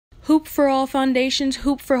Hoop for All Foundation's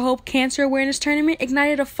Hoop for Hope Cancer Awareness Tournament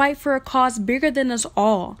ignited a fight for a cause bigger than us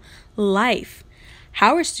all: life.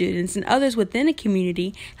 Howard students and others within the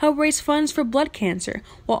community helped raise funds for blood cancer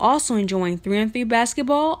while also enjoying 3-on-3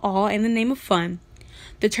 basketball, all in the name of fun.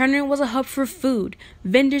 The tournament was a hub for food,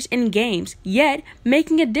 vendors, and games, yet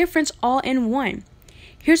making a difference all in one.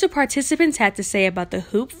 Here's what participants had to say about the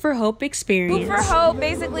Hoop for Hope experience. Hoop for Hope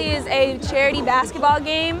basically is a charity basketball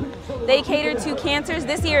game. They cater to cancers.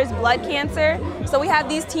 This year is blood cancer. So we have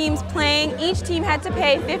these teams playing. Each team had to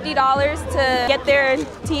pay $50 to get their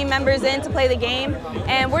team members in to play the game.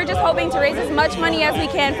 And we're just hoping to raise as much money as we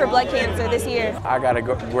can for blood cancer this year. I got a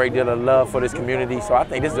great deal of love for this community, so I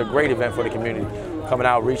think this is a great event for the community. Coming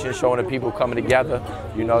out, reaching, showing the people coming together.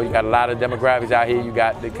 You know, you got a lot of demographics out here. You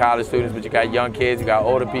got the college students, but you got young kids, you got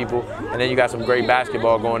older people, and then you got some great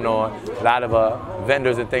basketball going on. A lot of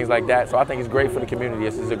vendors and things like that. So I think it's great for the community.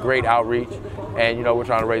 This is a great outreach, and you know, we're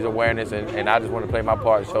trying to raise awareness, and I just want to play my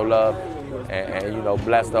part, show love, and you know,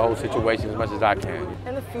 bless the whole situation as much as I can.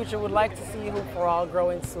 In the future, we'd like to see Hoop for All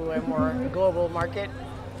grow into a more global market.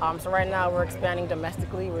 So right now we're expanding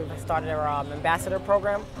domestically. We've started our ambassador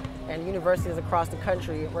program. And universities across the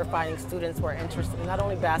country, we're finding students who are interested in not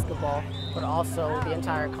only basketball, but also the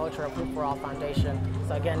entire culture of Hoop for All Foundation.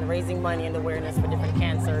 So again, raising money and awareness for different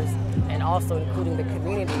cancers, and also including the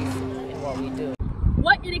communities in what we do.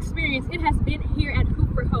 What an experience it has been here at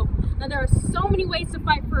Hoop for Hope. Now, there are so many ways to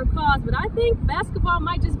fight for a cause, but I think basketball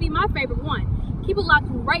might just be my favorite one. Keep it locked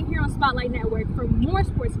right here on Spotlight Network for more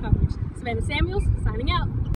sports coverage. Savannah Samuels, signing out.